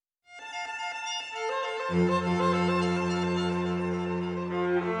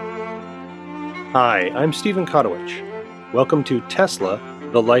Hi, I'm Stephen Kotowich. Welcome to Tesla,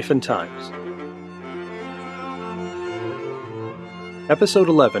 The Life and Times. Episode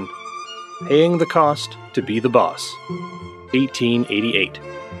 11, Paying the Cost to Be the Boss, 1888.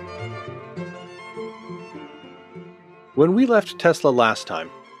 When we left Tesla last time,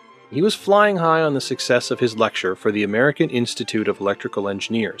 he was flying high on the success of his lecture for the American Institute of Electrical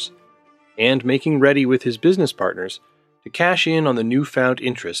Engineers, and making ready with his business partners to cash in on the newfound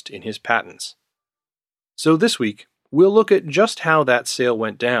interest in his patents. So this week, we'll look at just how that sale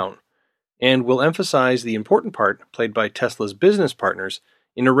went down, and we'll emphasize the important part played by Tesla's business partners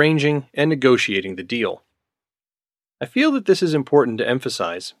in arranging and negotiating the deal. I feel that this is important to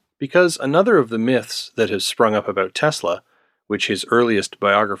emphasize because another of the myths that has sprung up about Tesla, which his earliest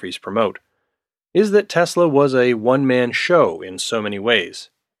biographies promote, is that Tesla was a one-man show in so many ways,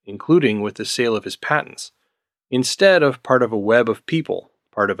 including with the sale of his patents, instead of part of a web of people,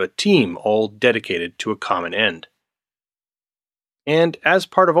 part of a team all dedicated to a common end. And as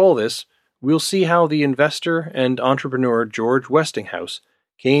part of all this, we'll see how the investor and entrepreneur George Westinghouse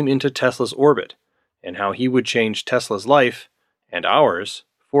came into Tesla's orbit, and how he would change Tesla's life, and ours,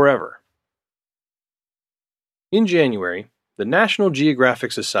 forever. In January, the National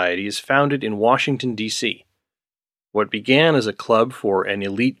Geographic Society is founded in Washington, D.C. What began as a club for an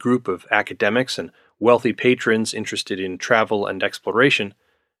elite group of academics and wealthy patrons interested in travel and exploration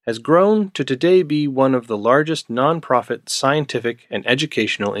has grown to today be one of the largest non-profit scientific and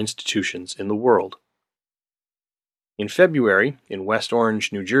educational institutions in the world. In February, in West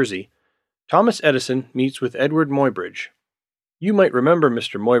Orange, New Jersey, Thomas Edison meets with Edward Muybridge. You might remember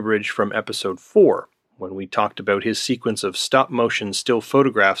Mr. Muybridge from episode 4, when we talked about his sequence of stop-motion still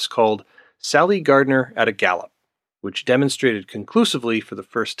photographs called Sally Gardner at a Gallop, which demonstrated conclusively for the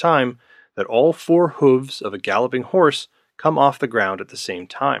first time that all 4 hooves of a galloping horse come off the ground at the same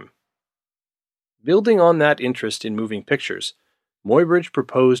time. Building on that interest in moving pictures, Muybridge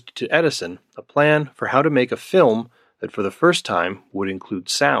proposed to Edison a plan for how to make a film that for the first time would include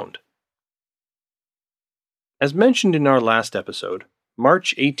sound. As mentioned in our last episode,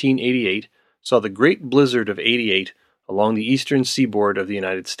 March 1888 saw the Great Blizzard of '88 along the eastern seaboard of the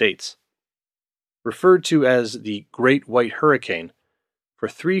United States. Referred to as the Great White Hurricane, for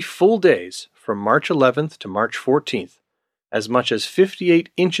 3 full days from March 11th to March 14th, as much as 58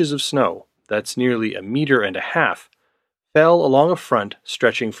 inches of snow, that's nearly 1.5 meters, fell along a front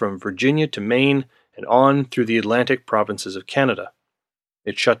stretching from Virginia to Maine and on through the Atlantic provinces of Canada.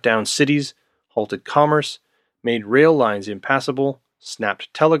 It shut down cities, halted commerce, made rail lines impassable,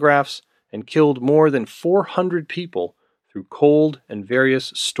 snapped telegraphs, and killed more than 400 people through cold and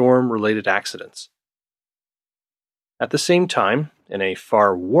various storm-related accidents. At the same time, in a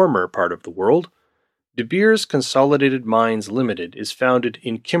far warmer part of the world, De Beers Consolidated Mines Limited is founded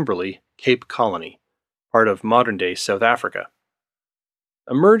in Kimberley, Cape Colony, part of modern-day South Africa.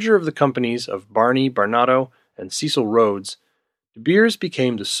 A merger of the companies of Barney Barnato and Cecil Rhodes, De Beers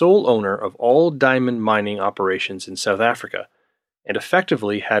became the sole owner of all diamond mining operations in South Africa, and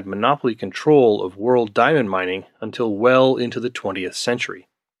effectively had monopoly control of world diamond mining until well into the 20th century.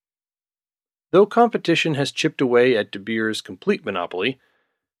 Though competition has chipped away at De Beers' complete monopoly,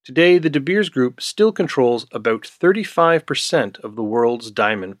 today the De Beers Group still controls about 35% of the world's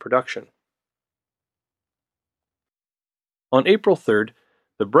diamond production. On April 3rd,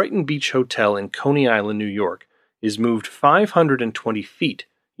 the Brighton Beach Hotel in Coney Island, New York, is moved 520 feet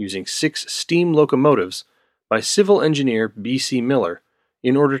using 6 steam locomotives by civil engineer B.C. Miller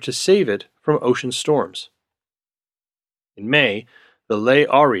in order to save it from ocean storms. In May, the Lei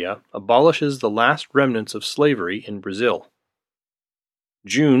Áurea abolishes the last remnants of slavery in Brazil.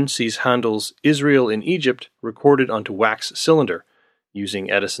 June sees Handel's Israel in Egypt recorded onto wax cylinder, using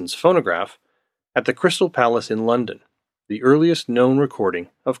Edison's phonograph, at the Crystal Palace in London, the earliest known recording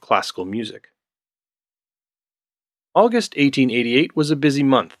of classical music. August 1888 was a busy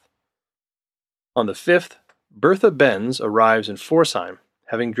month. On the 5th, Bertha Benz arrives in Pforzheim,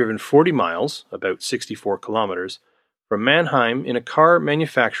 having driven 40 miles, about 64 kilometers, from Mannheim in a car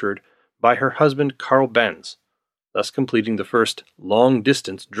manufactured by her husband Carl Benz, thus completing the first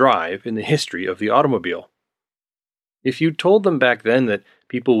long-distance drive in the history of the automobile. If you'd told them back then that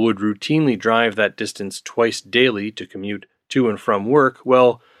people would routinely drive that distance twice daily to commute to and from work,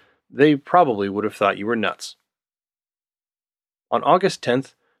 well, they probably would have thought you were nuts. On August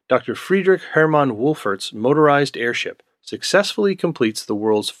 10th, Dr. Friedrich Hermann Wolfert's motorized airship successfully completes the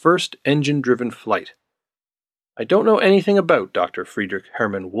world's first engine-driven flight. I don't know anything about Dr. Friedrich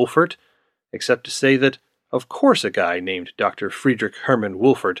Hermann Wolfert, except to say that, of course, a guy named Dr. Friedrich Hermann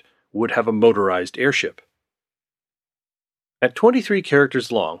Wolfert would have a motorized airship. At 23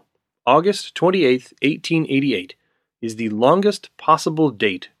 characters long, August 28, 1888 is the longest possible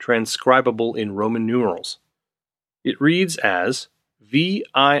date transcribable in Roman numerals. It reads as VIII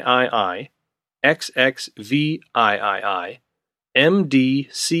XXVIII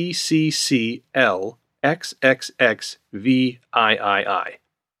MDCCCL XXXVIII.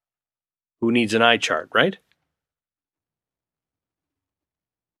 Who needs an eye chart, right?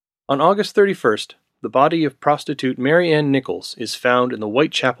 On August 31st, the body of prostitute Mary Ann Nichols is found in the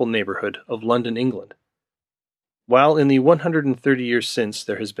Whitechapel neighborhood of London, England. While in the 130 years since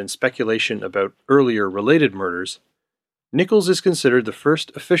there has been speculation about earlier related murders, Nichols is considered the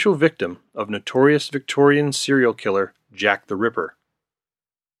first official victim of notorious Victorian serial killer Jack the Ripper.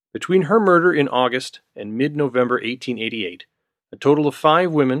 Between her murder in August and mid-November 1888, a total of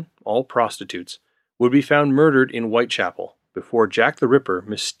 5 women, all prostitutes, would be found murdered in Whitechapel before Jack the Ripper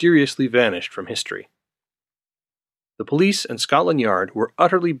mysteriously vanished from history. The police and Scotland Yard were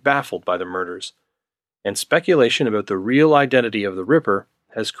utterly baffled by the murders, and speculation about the real identity of the Ripper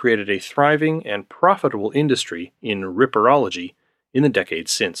has created a thriving and profitable industry in ripperology in the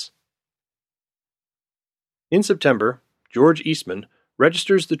decades since. In September, George Eastman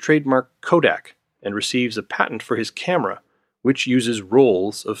registers the trademark Kodak and receives a patent for his camera, which uses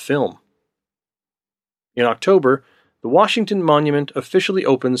rolls of film. In October, the Washington Monument officially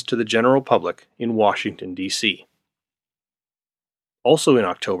opens to the general public in Washington, D.C. Also in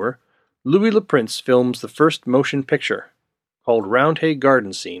October, Louis Le Prince films the first motion picture, called Roundhay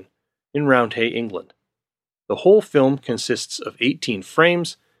Garden Scene, in Roundhay, England. The whole film consists of 18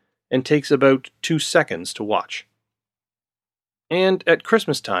 frames and takes about 2 seconds to watch. And at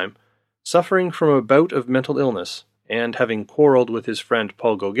Christmas time, suffering from a bout of mental illness and having quarreled with his friend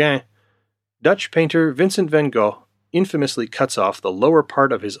Paul Gauguin, Dutch painter Vincent van Gogh infamously cuts off the lower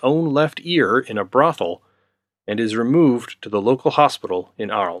part of his own left ear in a brothel and is removed to the local hospital in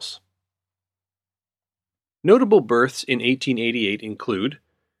Arles. Notable births in 1888 include,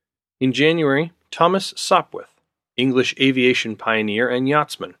 in January, Thomas Sopwith, English aviation pioneer and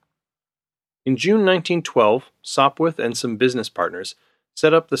yachtsman. In June 1912, Sopwith and some business partners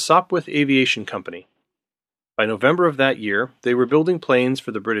set up the Sopwith Aviation Company. By November of that year, they were building planes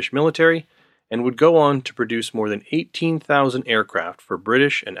for the British military and would go on to produce more than 18,000 aircraft for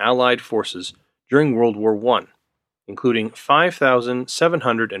British and Allied forces during World War I, including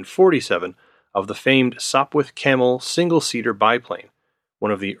 5,747 of the famed Sopwith Camel single-seater biplane,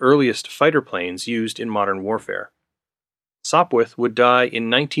 one of the earliest fighter planes used in modern warfare. Sopwith would die in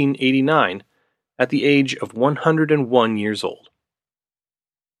 1989 at the age of 101 years old.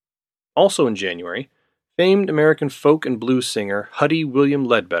 Also in January, famed American folk and blues singer Huddie William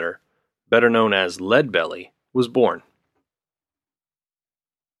Ledbetter, better known as Leadbelly, was born.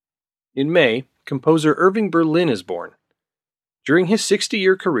 In May, composer Irving Berlin is born. During his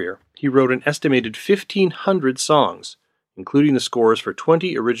 60-year career, he wrote an estimated 1,500 songs, including the scores for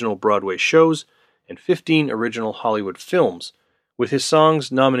 20 original Broadway shows and 15 original Hollywood films, with his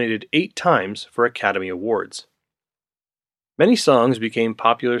songs nominated 8 times for Academy Awards. Many songs became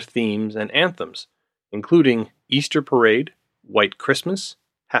popular themes and anthems, including Easter Parade, White Christmas,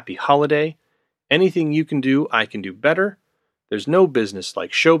 Happy Holiday, Anything You Can Do, I Can Do Better, There's No Business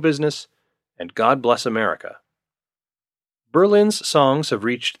Like Show Business, and God Bless America. Berlin's songs have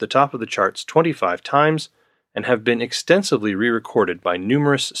reached the top of the charts 25 times and have been extensively re-recorded by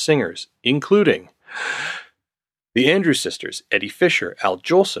numerous singers, including the Andrews Sisters, Eddie Fisher, Al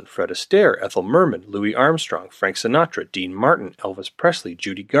Jolson, Fred Astaire, Ethel Merman, Louis Armstrong, Frank Sinatra, Dean Martin, Elvis Presley,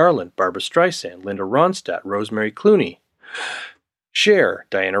 Judy Garland, Barbra Streisand, Linda Ronstadt, Rosemary Clooney, Cher,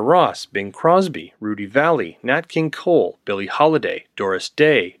 Diana Ross, Bing Crosby, Rudy Vallee, Nat King Cole, Billie Holiday, Doris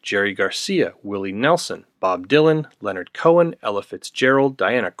Day, Jerry Garcia, Willie Nelson, Bob Dylan, Leonard Cohen, Ella Fitzgerald,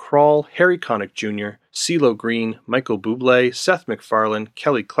 Diana Krall, Harry Connick Jr., CeeLo Green, Michael Bublé, Seth MacFarlane,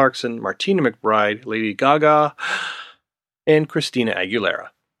 Kelly Clarkson, Martina McBride, Lady Gaga, and Christina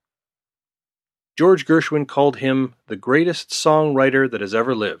Aguilera. George Gershwin called him the greatest songwriter that has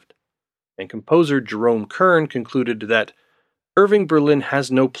ever lived, and composer Jerome Kern concluded that Irving Berlin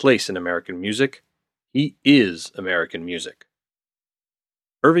has no place in American music. He is American music.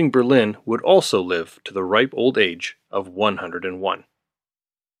 Irving Berlin would also live to the ripe old age of 101.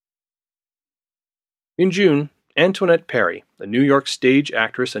 In June, Antoinette Perry, a New York stage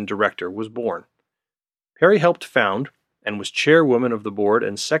actress and director, was born. Perry helped found, and was chairwoman of the board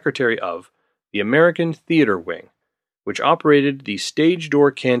and secretary of, the American Theater Wing, which operated the Stage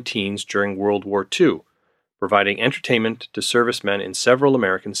Door canteens during World War II, providing entertainment to servicemen in several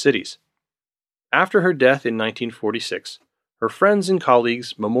American cities. After her death in 1946, Her friends and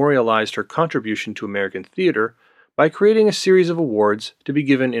colleagues memorialized her contribution to American theater by creating a series of awards to be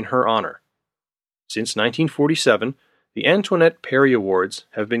given in her honor. Since 1947, the Antoinette Perry Awards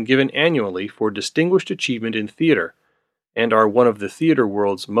have been given annually for distinguished achievement in theater, and are one of the theater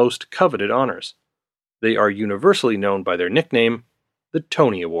world's most coveted honors. They are universally known by their nickname, the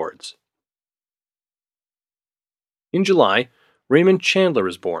Tony Awards. In July, Raymond Chandler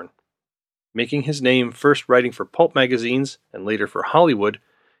is born. Making his name first writing for pulp magazines and later for Hollywood,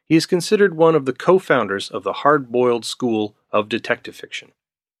 he is considered one of the co-founders of the hard-boiled school of detective fiction.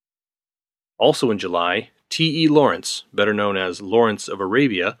 Also in July, T.E. Lawrence, better known as Lawrence of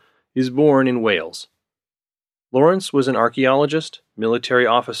Arabia, is born in Wales. Lawrence was an archaeologist, military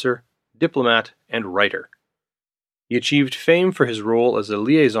officer, diplomat, and writer. He achieved fame for his role as a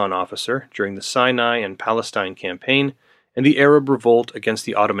liaison officer during the Sinai and Palestine campaign and the Arab revolt against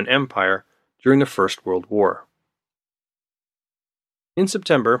the Ottoman Empire during the First World War. In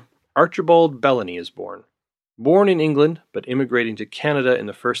September, Archibald Bellany is born. Born in England, but immigrating to Canada in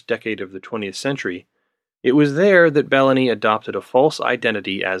the first decade of the 20th century, it was there that Bellany adopted a false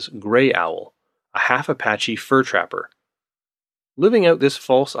identity as Grey Owl, a half-Apache fur trapper. Living out this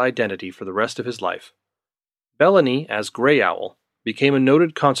false identity for the rest of his life, Bellany, as Grey Owl, became a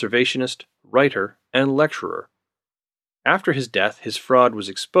noted conservationist, writer, and lecturer. After his death, his fraud was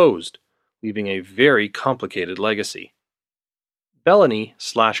exposed, leaving a very complicated legacy.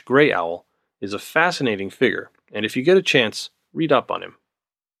 Bellany/Grey Owl is a fascinating figure, and if you get a chance, read up on him.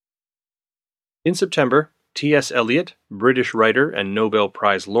 In September, T.S. Eliot, British writer and Nobel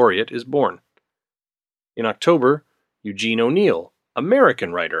Prize laureate, is born. In October, Eugene O'Neill,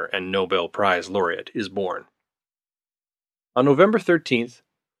 American writer and Nobel Prize laureate, is born. On November 13th,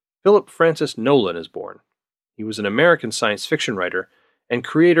 Philip Francis Nolan is born. He was an American science fiction writer and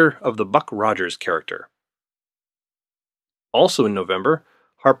creator of the Buck Rogers character. Also in November,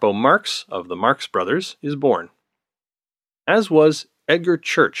 Harpo Marx of the Marx Brothers is born. As was Edgar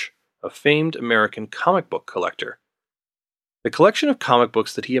Church, a famed American comic book collector. The collection of comic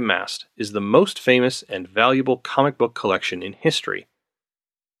books that he amassed is the most famous and valuable comic book collection in history.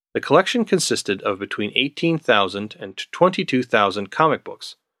 The collection consisted of between 18,000 and 22,000 comic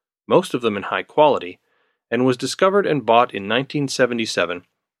books, most of them in high quality, and was discovered and bought in 1977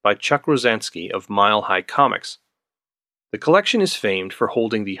 by Chuck Rosansky of Mile High Comics. The collection is famed for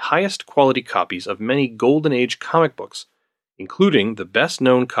holding the highest quality copies of many Golden Age comic books, including the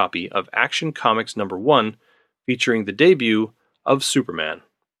best-known copy of Action Comics No. 1, featuring the debut of Superman.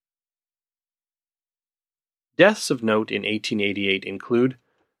 Deaths of note in 1888 include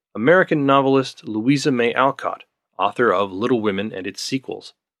American novelist Louisa May Alcott, author of Little Women and its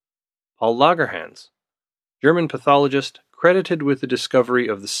sequels; Paul Lagerhans, German pathologist credited with the discovery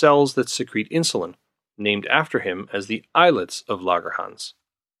of the cells that secrete insulin, named after him as the islets of Langerhans;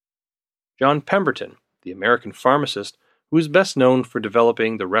 John Pemberton, the American pharmacist who is best known for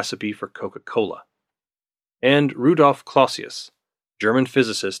developing the recipe for Coca-Cola; and Rudolf Clausius, German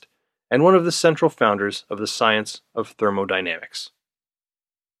physicist and one of the central founders of the science of thermodynamics.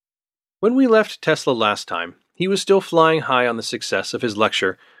 When we left Tesla last time, he was still flying high on the success of his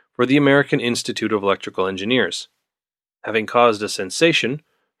lecture for the American Institute of Electrical Engineers. Having caused a sensation,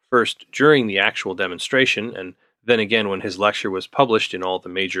 first during the actual demonstration, and then again when his lecture was published in all the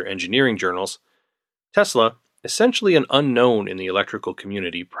major engineering journals, Tesla, essentially an unknown in the electrical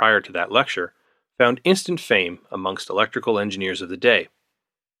community prior to that lecture, found instant fame amongst electrical engineers of the day.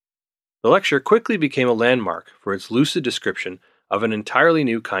 The lecture quickly became a landmark for its lucid description of an entirely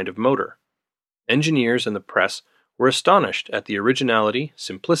new kind of motor. Engineers and the press were astonished at the originality,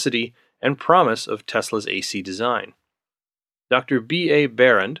 simplicity, and promise of Tesla's AC design. Dr. B.A.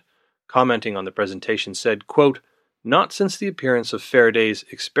 Barrand, commenting on the presentation, said, quote, "Not since the appearance of Faraday's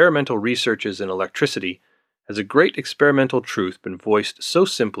experimental researches in electricity has a great experimental truth been voiced so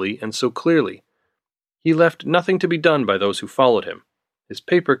simply and so clearly. He left nothing to be done by those who followed him. His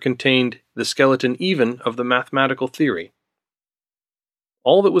paper contained the skeleton even of the mathematical theory."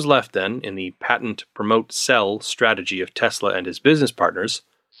 All that was left then in the patent promote sell strategy of Tesla and his business partners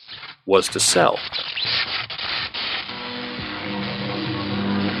was to sell.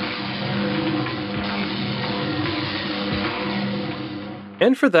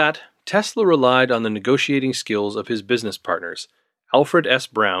 And for that, Tesla relied on the negotiating skills of his business partners, Alfred S.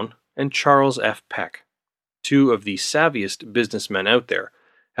 Brown and Charles F. Peck, two of the savviest businessmen out there,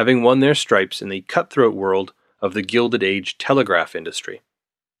 having won their stripes in the cutthroat world of the Gilded Age telegraph industry.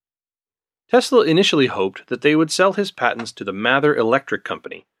 Tesla initially hoped that they would sell his patents to the Mather Electric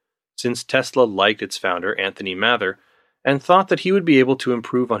Company, since Tesla liked its founder, Anthony Mather, and thought that he would be able to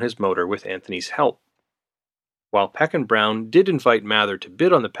improve on his motor with Anthony's help. While Peck and Brown did invite Mather to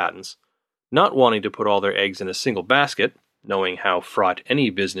bid on the patents, not wanting to put all their eggs in a single basket, knowing how fraught any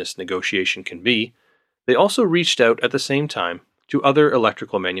business negotiation can be, they also reached out at the same time to other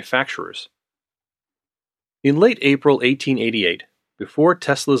electrical manufacturers. In late April 1888, before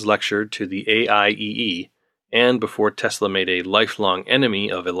Tesla's lecture to the AIEE, and before Tesla made a lifelong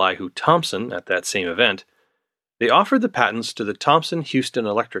enemy of Elihu Thomson at that same event, they offered the patents to the Thomson-Houston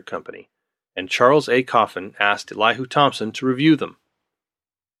Electric Company, and Charles A. Coffin asked Elihu Thomson to review them.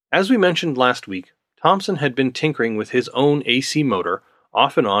 As we mentioned last week, Thomson had been tinkering with his own AC motor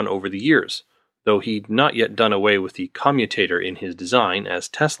off and on over the years, though he'd not yet done away with the commutator in his design as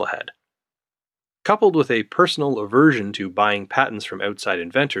Tesla had. Coupled with a personal aversion to buying patents from outside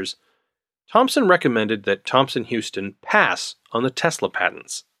inventors, Thomson recommended that Thomson-Houston pass on the Tesla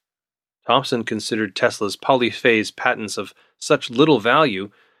patents. Thomson considered Tesla's polyphase patents of such little value,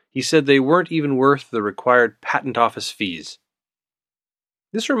 he said they weren't even worth the required patent office fees.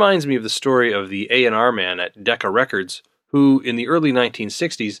 This reminds me of the story of the A&R man at Decca Records, who, in the early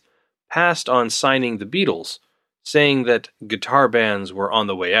 1960s, passed on signing the Beatles, saying that guitar bands were on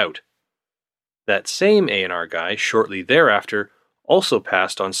the way out. That same A&R guy, shortly thereafter, also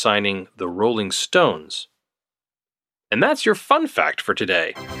passed on signing the Rolling Stones. And that's your fun fact for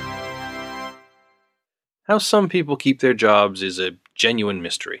today. How some people keep their jobs is a genuine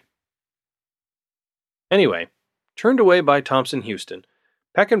mystery. Anyway, turned away by Thomson-Houston,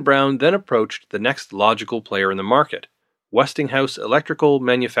 Peck and Brown then approached the next logical player in the market, Westinghouse Electrical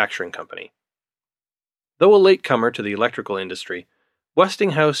Manufacturing Company. Though a latecomer to the electrical industry,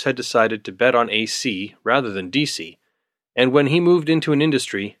 Westinghouse had decided to bet on AC rather than DC, and when he moved into an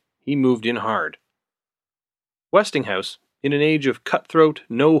industry, he moved in hard. Westinghouse, in an age of cutthroat,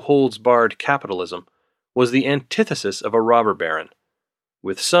 no-holds-barred capitalism, was the antithesis of a robber baron,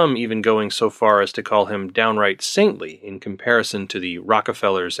 with some even going so far as to call him downright saintly in comparison to the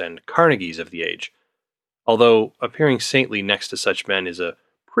Rockefellers and Carnegies of the age, although appearing saintly next to such men is a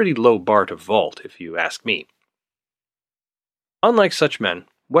pretty low bar to vault, if you ask me. Unlike such men,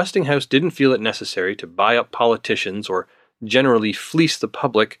 Westinghouse didn't feel it necessary to buy up politicians or generally fleece the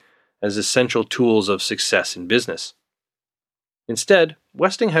public as essential tools of success in business. Instead,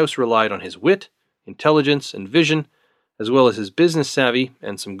 Westinghouse relied on his wit, intelligence, and vision, as well as his business savvy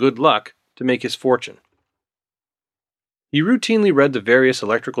and some good luck, to make his fortune. He routinely read the various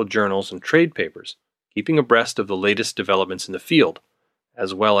electrical journals and trade papers, keeping abreast of the latest developments in the field,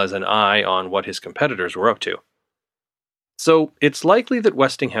 as well as an eye on what his competitors were up to. So, it's likely that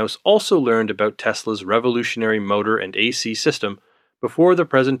Westinghouse also learned about Tesla's revolutionary motor and AC system before the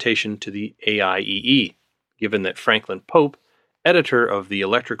presentation to the AIEE, given that Franklin Pope, editor of the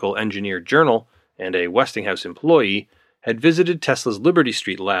Electrical Engineer Journal and a Westinghouse employee, had visited Tesla's Liberty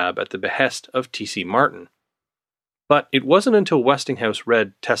Street lab at the behest of T.C. Martin. But it wasn't until Westinghouse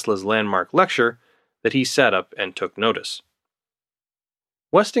read Tesla's landmark lecture that he sat up and took notice.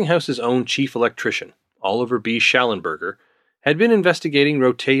 Westinghouse's own chief electrician, Oliver B. Shallenberger, had been investigating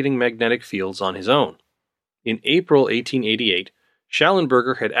rotating magnetic fields on his own. In April 1888,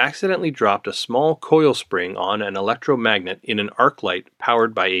 Shallenberger had accidentally dropped a small coil spring on an electromagnet in an arc light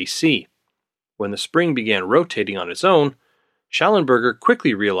powered by AC. When the spring began rotating on its own, Shallenberger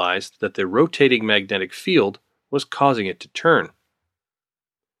quickly realized that the rotating magnetic field was causing it to turn.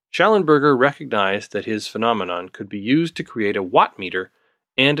 Shallenberger recognized that his phenomenon could be used to create a wattmeter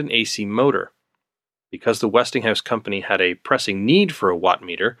and an AC motor. Because the Westinghouse company had a pressing need for a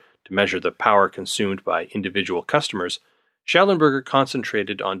wattmeter to measure the power consumed by individual customers, Shallenberger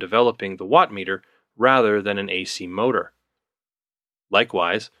concentrated on developing the wattmeter rather than an AC motor.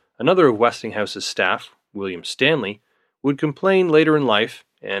 Likewise, another of Westinghouse's staff, William Stanley, would complain later in life,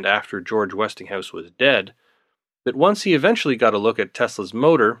 and after George Westinghouse was dead, that once he eventually got a look at Tesla's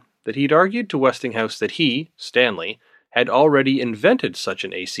motor, that he'd argued to Westinghouse that he, Stanley, had already invented such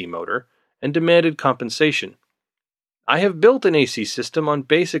an AC motor, and demanded compensation. "I have built an AC system on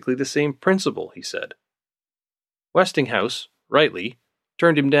basically the same principle," he said. Westinghouse, rightly,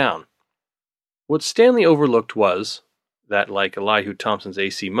 turned him down. What Stanley overlooked was that, like Elihu Thomson's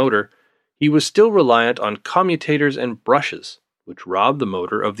AC motor, he was still reliant on commutators and brushes, which robbed the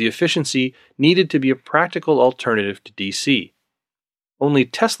motor of the efficiency needed to be a practical alternative to DC. Only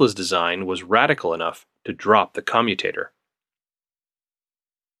Tesla's design was radical enough to drop the commutator.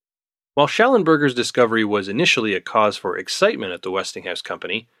 While Shallenberger's discovery was initially a cause for excitement at the Westinghouse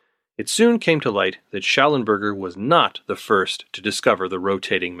company, it soon came to light that Shallenberger was not the first to discover the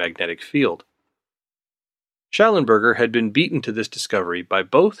rotating magnetic field. Shallenberger had been beaten to this discovery by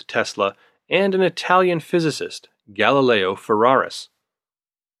both Tesla and an Italian physicist, Galileo Ferraris.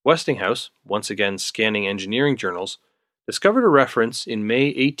 Westinghouse, once again scanning engineering journals, discovered a reference in May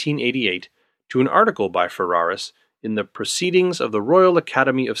 1888 to an article by Ferraris in the Proceedings of the Royal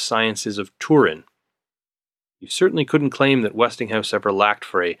Academy of Sciences of Turin. You certainly couldn't claim that Westinghouse ever lacked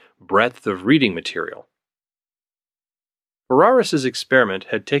for a breadth of reading material. Ferraris's experiment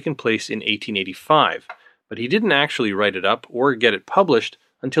had taken place in 1885, but he didn't actually write it up or get it published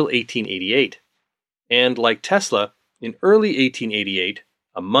until 1888. And like Tesla, in early 1888,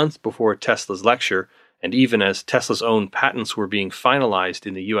 a month before Tesla's lecture, and even as Tesla's own patents were being finalized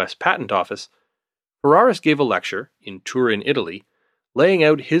in the US Patent Office, Ferraris gave a lecture in Turin, Italy, laying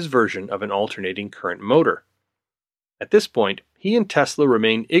out his version of an alternating current motor. At this point, he and Tesla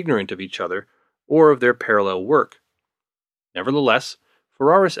remained ignorant of each other or of their parallel work. Nevertheless,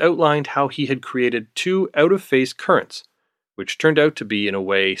 Ferraris outlined how he had created two out-of-phase currents, which turned out to be in a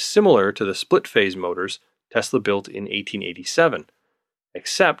way similar to the split-phase motors Tesla built in 1887,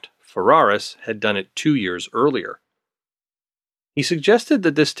 except Ferraris had done it 2 years earlier. He suggested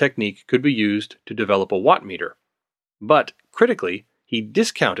that this technique could be used to develop a wattmeter, but, critically, he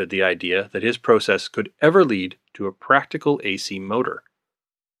discounted the idea that his process could ever lead to a practical AC motor.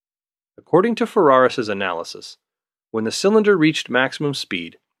 According to Ferraris's analysis, when the cylinder reached maximum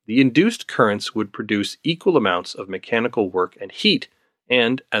speed, the induced currents would produce equal amounts of mechanical work and heat,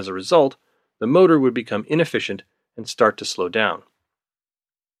 and, as a result, the motor would become inefficient and start to slow down.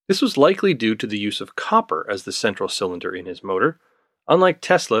 This was likely due to the use of copper as the central cylinder in his motor, unlike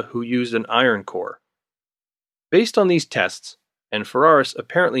Tesla, who used an iron core. Based on these tests, and Ferraris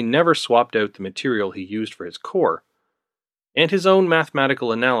apparently never swapped out the material he used for his core, and his own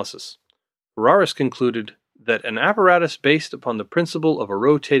mathematical analysis, Ferraris concluded that an apparatus based upon the principle of a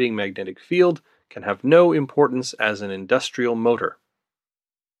rotating magnetic field can have no importance as an industrial motor.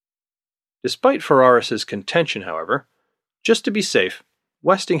 Despite Ferraris's contention, however, just to be safe,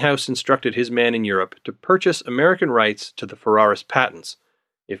 Westinghouse instructed his man in Europe to purchase American rights to the Ferraris patents,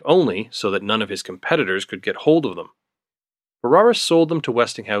 if only so that none of his competitors could get hold of them. Ferraris sold them to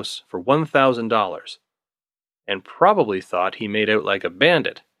Westinghouse for $1,000, and probably thought he made out like a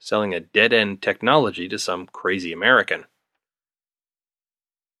bandit, selling a dead-end technology to some crazy American.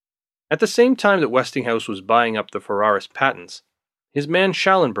 At the same time that Westinghouse was buying up the Ferraris patents, his man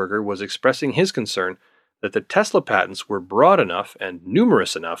Schallenberger was expressing his concern that the Tesla patents were broad enough and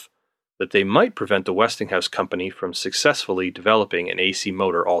numerous enough that they might prevent the Westinghouse company from successfully developing an AC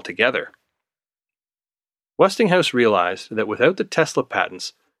motor altogether. Westinghouse realized that without the Tesla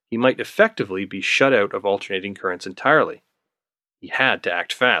patents, he might effectively be shut out of alternating currents entirely. He had to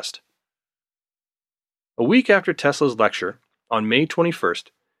act fast. A week after Tesla's lecture, on May 21st,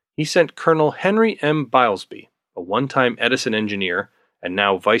 he sent Colonel Henry M. Bilesby, a one-time Edison engineer and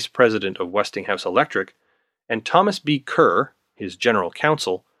now vice president of Westinghouse Electric, and Thomas B. Kerr, his general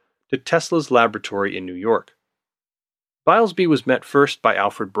counsel, to Tesla's laboratory in New York. Bilesby was met first by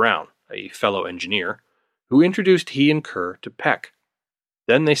Alfred Brown, a fellow engineer, who introduced he and Kerr to Peck.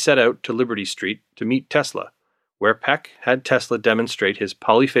 Then they set out to Liberty Street to meet Tesla, where Peck had Tesla demonstrate his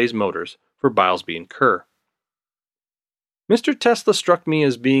polyphase motors for Bilesby and Kerr. Mr. Tesla struck me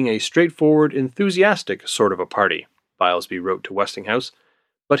as being a straightforward, enthusiastic sort of a party, Bilesby wrote to Westinghouse,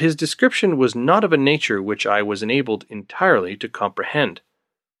 but his description was not of a nature which I was enabled entirely to comprehend.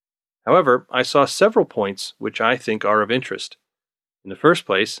 However, I saw several points which I think are of interest. In the first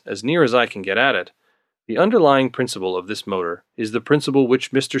place, as near as I can get at it, the underlying principle of this motor is the principle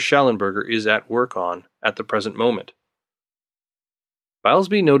which Mr. Schallenberger is at work on at the present moment.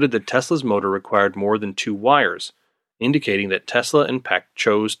 Bilesby noted that Tesla's motor required more than 2 wires, indicating that Tesla and Peck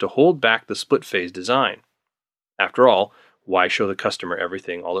chose to hold back the split-phase design. After all, why show the customer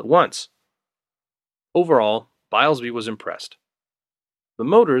everything all at once? Overall, Bilesby was impressed. The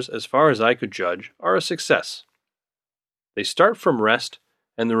motors, as far as I could judge, are a success. They start from rest,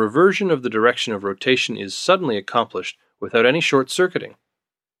 and the reversion of the direction of rotation is suddenly accomplished without any short-circuiting.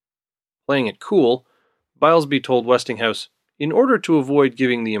 Playing it cool, Bilesby told Westinghouse, "In order to avoid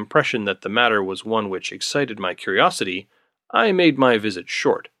giving the impression that the matter was one which excited my curiosity, I made my visit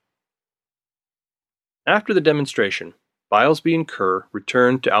short." After the demonstration, Bilesby and Kerr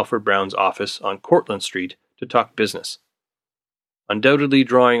returned to Alfred Brown's office on Cortlandt Street to talk business. Undoubtedly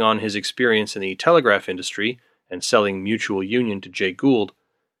drawing on his experience in the telegraph industry and selling Mutual Union to Jay Gould,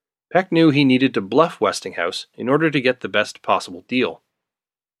 Peck knew he needed to bluff Westinghouse in order to get the best possible deal.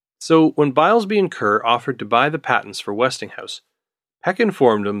 So when Bilesby and Kerr offered to buy the patents for Westinghouse, Peck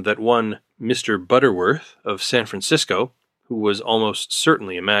informed them that one Mr. Butterworth of San Francisco, who was almost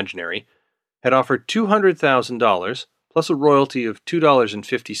certainly imaginary, had offered $200,000 plus a royalty of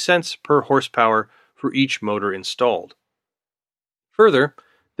 $2.50 per horsepower for each motor installed. Further,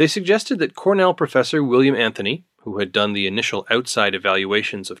 they suggested that Cornell professor William Anthony, who had done the initial outside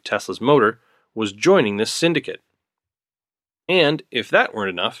evaluations of Tesla's motor, was joining this syndicate. And, if that weren't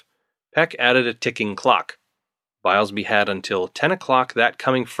enough, Peck added a ticking clock. Bilesby had until 10 o'clock that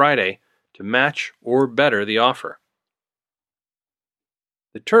coming Friday to match or better the offer.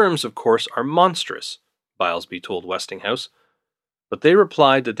 The terms, of course, are monstrous, Bilesby told Westinghouse, but they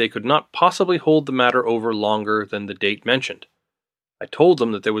replied that they could not possibly hold the matter over longer than the date mentioned. I told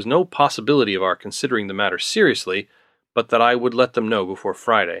them that there was no possibility of our considering the matter seriously, but that I would let them know before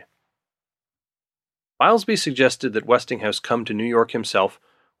Friday. Bilesby suggested that Westinghouse come to New York himself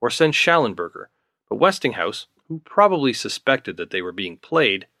or send Schallenberger, but Westinghouse, who probably suspected that they were being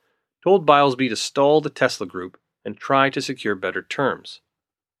played, told Bilesby to stall the Tesla Group and try to secure better terms.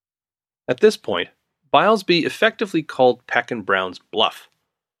 At this point, Bilesby effectively called Peck and Brown's bluff.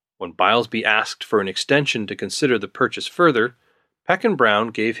 When Bilesby asked for an extension to consider the purchase further, Peck and Brown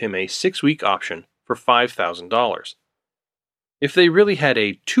gave him a 6-week option for $5,000. If they really had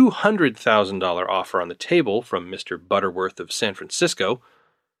a $200,000 offer on the table from Mr. Butterworth of San Francisco,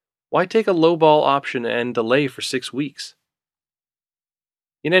 why take a lowball option and delay for 6 weeks?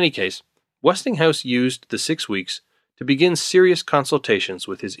 In any case, Westinghouse used the 6 weeks to begin serious consultations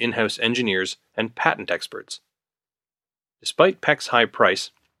with his in-house engineers and patent experts. Despite Peck's high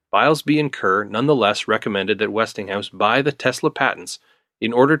price, Bilesby and Kerr nonetheless recommended that Westinghouse buy the Tesla patents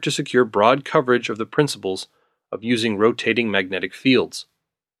in order to secure broad coverage of the principles of using rotating magnetic fields.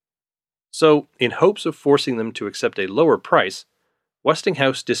 So, in hopes of forcing them to accept a lower price,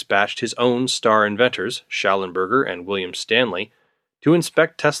 Westinghouse dispatched his own star inventors, Schallenberger and William Stanley, to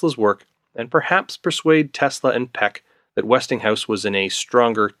inspect Tesla's work and perhaps persuade Tesla and Peck that Westinghouse was in a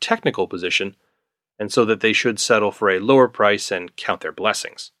stronger technical position, and so that they should settle for a lower price and count their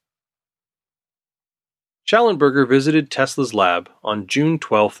blessings. Schallenberger visited Tesla's lab on June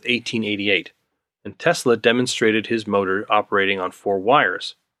 12, 1888, and Tesla demonstrated his motor operating on 4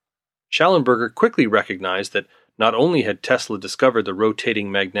 wires. Schallenberger quickly recognized that not only had Tesla discovered the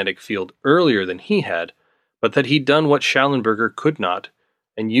rotating magnetic field earlier than he had, but that he'd done what Schallenberger could not,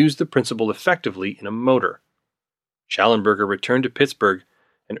 and used the principle effectively in a motor. Schallenberger returned to Pittsburgh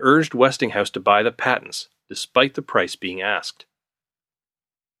and urged Westinghouse to buy the patents, despite the price being asked.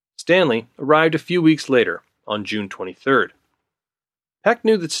 Stanley arrived a few weeks later, on June 23rd. Peck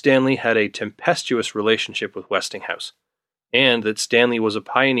knew that Stanley had a tempestuous relationship with Westinghouse, and that Stanley was a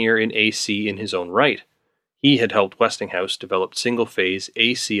pioneer in AC in his own right. He had helped Westinghouse develop single-phase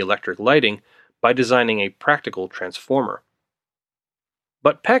AC electric lighting by designing a practical transformer.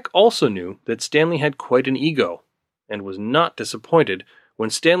 But Peck also knew that Stanley had quite an ego, and was not disappointed when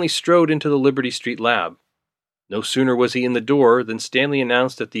Stanley strode into the Liberty Street lab. No sooner was he in the door than Stanley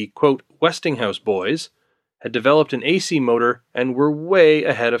announced that the, quote, Westinghouse boys had developed an AC motor and were way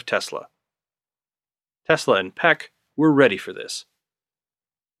ahead of Tesla. Tesla and Peck were ready for this.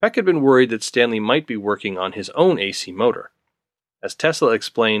 Peck had been worried that Stanley might be working on his own AC motor. As Tesla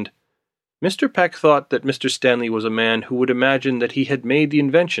explained, Mr. Peck thought that Mr. Stanley was a man who would imagine that he had made the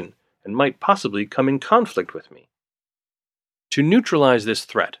invention and might possibly come in conflict with me. To neutralize this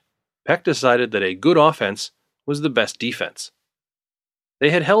threat, Peck decided that a good offense was the best defense. They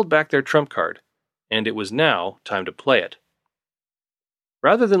had held back their trump card, and it was now time to play it.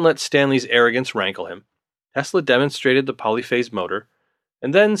 Rather than let Stanley's arrogance rankle him, Tesla demonstrated the polyphase motor,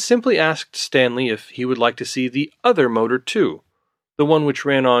 and then simply asked Stanley if he would like to see the other motor too, the one which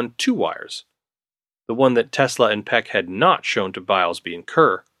ran on 2 wires, the one that Tesla and Peck had not shown to Bilesby and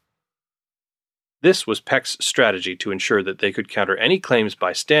Kerr. This was Peck's strategy to ensure that they could counter any claims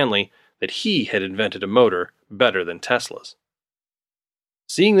by Stanley that he had invented a motor better than Tesla's.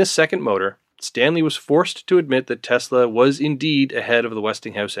 Seeing this second motor, Stanley was forced to admit that Tesla was indeed ahead of the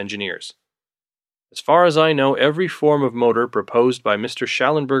Westinghouse engineers. As far as I know, every form of motor proposed by Mr.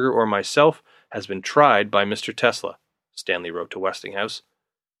 Schallenberger or myself has been tried by Mr. Tesla, Stanley wrote to Westinghouse.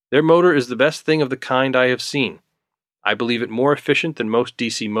 Their motor is the best thing of the kind I have seen. I believe it more efficient than most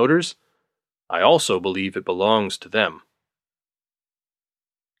DC motors. I also believe it belongs to them.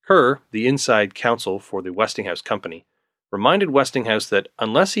 Kerr, the inside counsel for the Westinghouse company, reminded Westinghouse that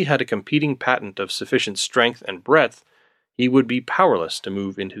unless he had a competing patent of sufficient strength and breadth, he would be powerless to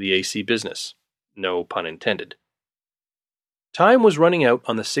move into the AC business. No pun intended. Time was running out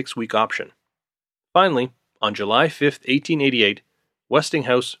on the 6-week option. Finally, on July 5, 1888,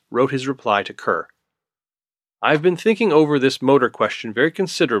 Westinghouse wrote his reply to Kerr. I've been thinking over this motor question very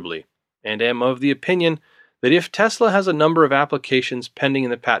considerably, and am of the opinion that if Tesla has a number of applications pending in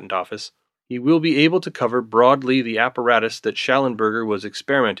the patent office, he will be able to cover broadly the apparatus that Schallenberger was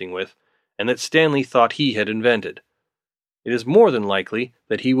experimenting with, and that Stanley thought he had invented. it is more than likely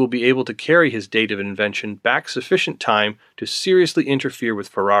that he will be able to carry his date of invention back sufficient time to seriously interfere with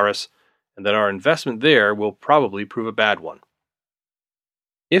Ferraris, and that our investment there will probably prove a bad one.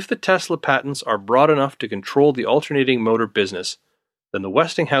 If the Tesla patents are broad enough to control the alternating motor business, then the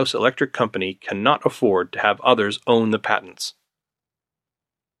Westinghouse Electric Company cannot afford to have others own the patents.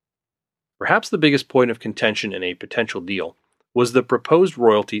 Perhaps the biggest point of contention in a potential deal was the proposed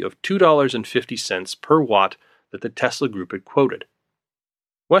royalty of $2.50 per watt that the Tesla Group had quoted.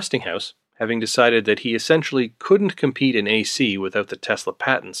 Westinghouse, having decided that he essentially couldn't compete in AC without the Tesla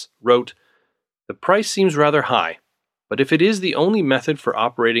patents, wrote, "The price seems rather high, but if it is the only method for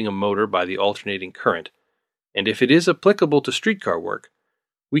operating a motor by the alternating current, and if it is applicable to streetcar work,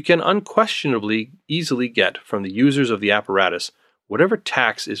 we can unquestionably easily get from the users of the apparatus whatever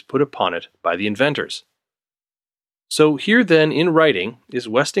tax is put upon it by the inventors." So here then in writing is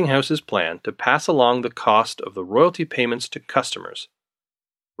Westinghouse's plan to pass along the cost of the royalty payments to customers.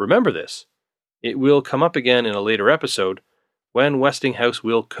 Remember this. It will come up again in a later episode when Westinghouse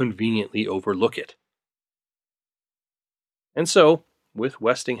will conveniently overlook it. And so, with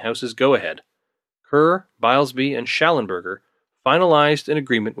Westinghouse's go-ahead, Kerr, Bilesby, and Schallenberger finalized an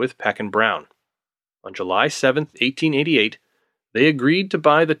agreement with Peck and Brown. On July 7, 1888, they agreed to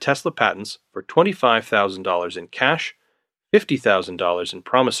buy the Tesla patents for $25,000 in cash, $50,000 in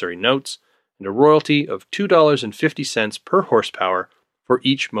promissory notes, and a royalty of $2.50 per horsepower for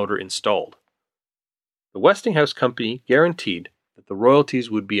each motor installed. The Westinghouse Company guaranteed that the royalties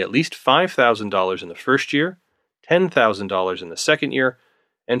would be at least $5,000 in the first year, $10,000 in the second year,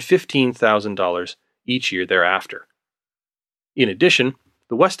 and $15,000 each year thereafter. In addition,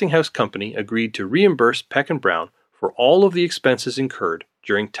 the Westinghouse Company agreed to reimburse Peck and Brown for all of the expenses incurred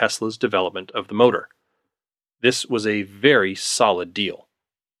during Tesla's development of the motor. This was a very solid deal.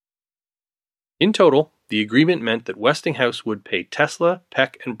 In total, the agreement meant that Westinghouse would pay Tesla,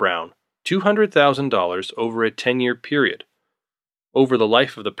 Peck, and Brown $200,000 over a 10-year period. Over the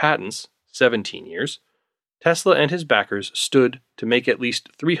life of the patents, 17 years, Tesla and his backers stood to make at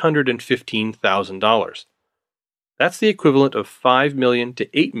least $315,000. That's the equivalent of $5 million to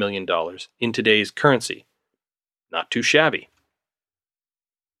 $8 million in today's currency. Not too shabby.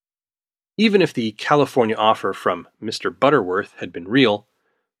 Even if the California offer from Mr. Butterworth had been real,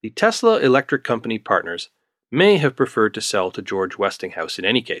 the Tesla Electric Company partners may have preferred to sell to George Westinghouse in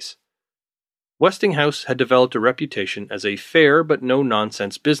any case. Westinghouse had developed a reputation as a fair but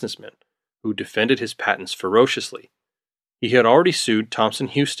no-nonsense businessman who defended his patents ferociously. He had already sued Thomson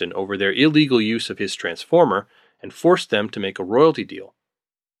Houston over their illegal use of his transformer and forced them to make a royalty deal.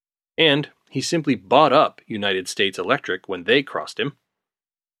 And he simply bought up United States Electric when they crossed him.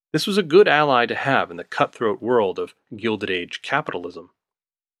 This was a good ally to have in the cutthroat world of Gilded Age capitalism.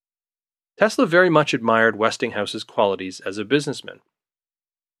 Tesla very much admired Westinghouse's qualities as a businessman.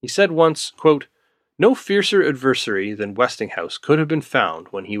 He said once, quote, "No fiercer adversary than Westinghouse could have been found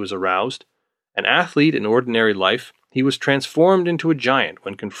when he was aroused. An athlete in ordinary life, he was transformed into a giant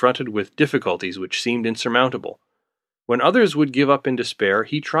when confronted with difficulties which seemed insurmountable. When others would give up in despair,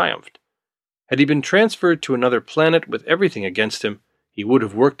 he triumphed. Had he been transferred to another planet with everything against him, he would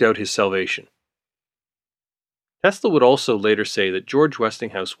have worked out his salvation." Tesla would also later say that George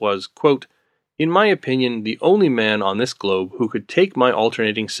Westinghouse was, quote, "in my opinion, the only man on this globe who could take my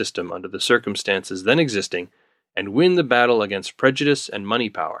alternating system under the circumstances then existing and win the battle against prejudice and money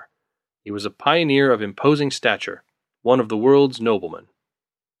power. He was a pioneer of imposing stature, one of the world's noblemen."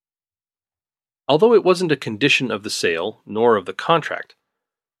 Although it wasn't a condition of the sale, nor of the contract,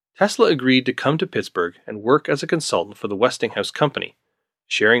 Tesla agreed to come to Pittsburgh and work as a consultant for the Westinghouse Company,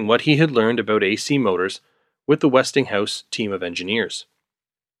 sharing what he had learned about AC motors with the Westinghouse team of engineers.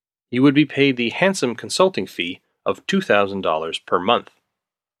 He would be paid the handsome consulting fee of $2,000 per month.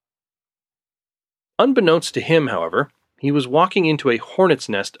 Unbeknownst to him, however, he was walking into a hornet's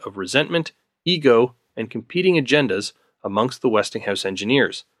nest of resentment, ego, and competing agendas amongst the Westinghouse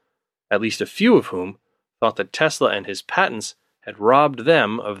engineers, at least a few of whom thought that Tesla and his patents had robbed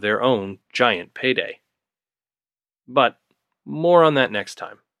them of their own giant payday. But more on that next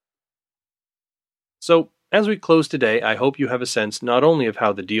time. So, as we close today, I hope you have a sense not only of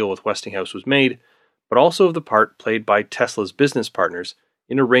how the deal with Westinghouse was made, but also of the part played by Tesla's business partners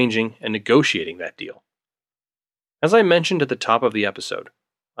in arranging and negotiating that deal. As I mentioned at the top of the episode,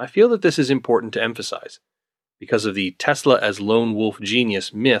 I feel that this is important to emphasize, because of the Tesla as lone wolf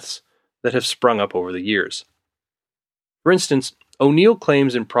genius myths that have sprung up over the years. For instance, O'Neill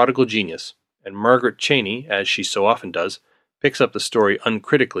claims in Prodigal Genius, and Margaret Cheney, as she so often does, picks up the story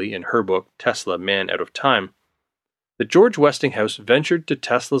uncritically in her book Tesla, Man Out of Time, that George Westinghouse ventured to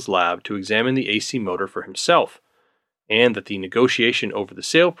Tesla's lab to examine the AC motor for himself, and that the negotiation over the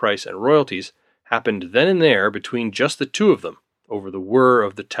sale price and royalties happened then and there between just the two of them over the whir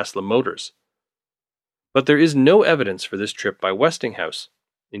of the Tesla motors. But there is no evidence for this trip by Westinghouse.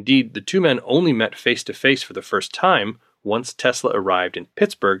 Indeed, the two men only met face to face for the first time once Tesla arrived in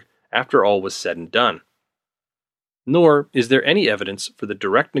Pittsburgh after all was said and done. Nor is there any evidence for the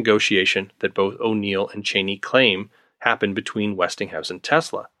direct negotiation that both O'Neill and Cheney claim happened between Westinghouse and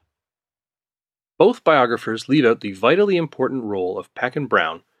Tesla. Both biographers leave out the vitally important role of Peck and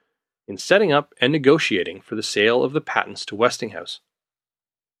Brown in setting up and negotiating for the sale of the patents to Westinghouse.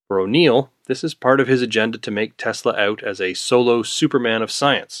 For O'Neill, this is part of his agenda to make Tesla out as a solo Superman of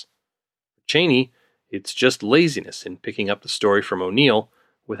science. For Cheney, it's just laziness in picking up the story from O'Neill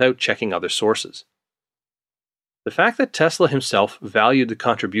without checking other sources. The fact that Tesla himself valued the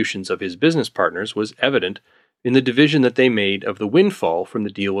contributions of his business partners was evident in the division that they made of the windfall from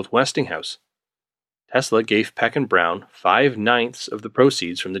the deal with Westinghouse. Tesla gave Peck and Brown 5/9 of the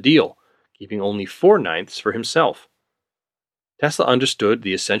proceeds from the deal, keeping only 4/9 for himself. Tesla understood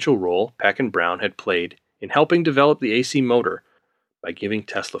the essential role Peck and Brown had played in helping develop the AC motor by giving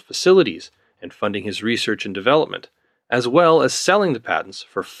Tesla facilities and funding his research and development, as well as selling the patents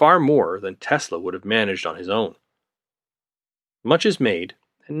for far more than Tesla would have managed on his own. Much is made,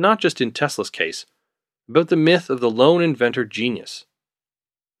 and not just in Tesla's case, about the myth of the lone inventor genius.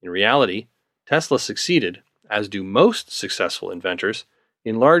 In reality, Tesla succeeded, as do most successful inventors,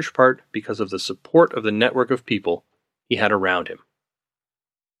 in large part because of the support of the network of people he had around him.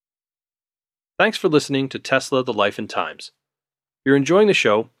 Thanks for listening to Tesla, The Life and Times. If you're enjoying the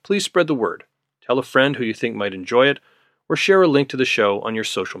show, please spread the word. Tell a friend who you think might enjoy it, or share a link to the show on your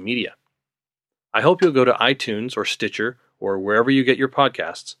social media. I hope you'll go to iTunes or Stitcher or wherever you get your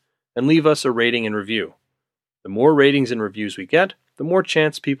podcasts and leave us a rating and review. The more ratings and reviews we get, the more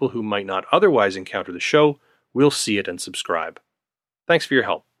chance people who might not otherwise encounter the show will see it and subscribe. Thanks for your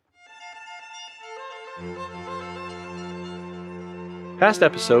help. Past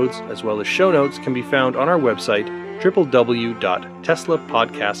episodes, as well as show notes, can be found on our website,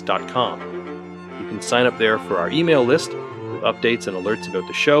 www.teslapodcast.com. You can sign up there for our email list with updates and alerts about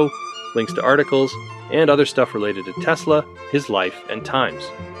the show, links to articles, and other stuff related to Tesla, his life, and times.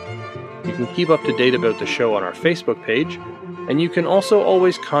 You can keep up to date about the show on our Facebook page, and you can also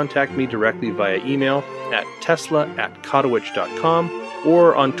always contact me directly via email at tesla@kotowich.com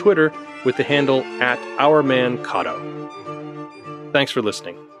or on Twitter with the handle @OurManKotto. Thanks for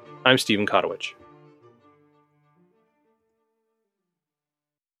listening. I'm Stephen Kotowich.